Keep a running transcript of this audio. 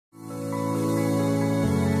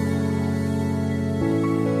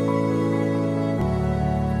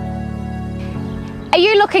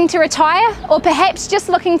looking to retire, or perhaps just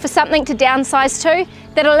looking for something to downsize to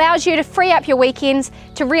that allows you to free up your weekends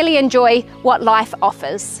to really enjoy what life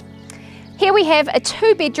offers? Here we have a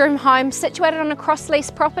 2-bedroom home situated on a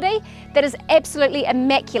cross-lease property that is absolutely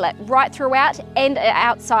immaculate right throughout and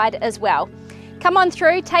outside as well. Come on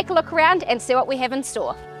through, take a look around and see what we have in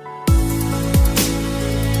store.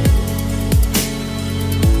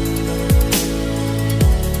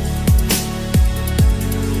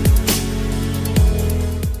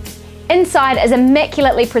 Inside is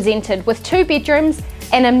immaculately presented with 2 bedrooms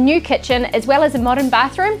and a new kitchen as well as a modern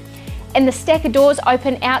bathroom, and the stack of doors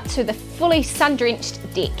open out to the fully sun-drenched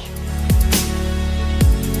deck.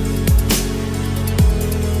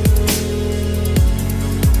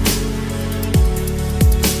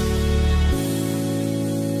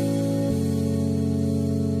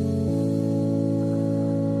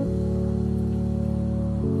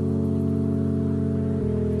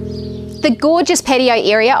 The gorgeous patio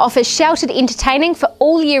area offers sheltered entertaining for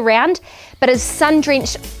all year round, but is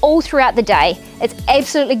sun-drenched all throughout the day. It's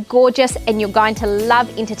absolutely gorgeous and you're going to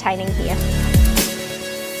love entertaining here.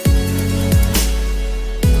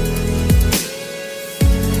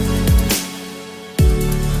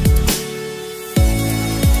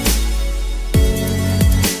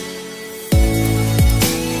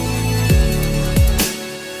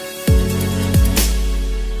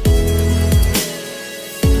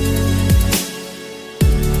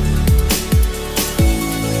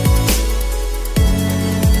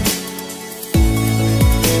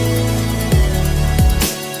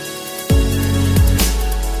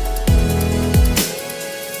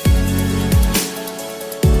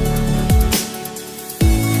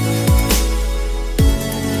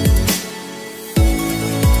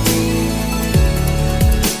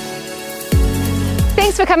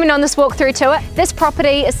 Thanks for coming on this walkthrough tour. This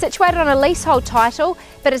property is situated on a leasehold title,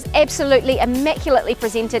 but is absolutely immaculately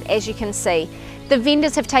presented, as you can see. The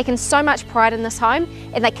vendors have taken so much pride in this home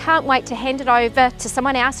and they can't wait to hand it over to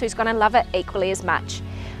someone else who's going to love it equally as much.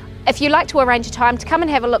 If you'd like to arrange a time to come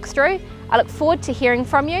and have a look through, I look forward to hearing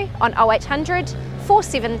from you on 0800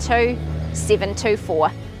 472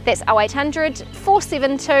 724. That's 0800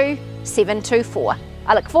 472 724.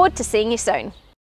 I look forward to seeing you soon.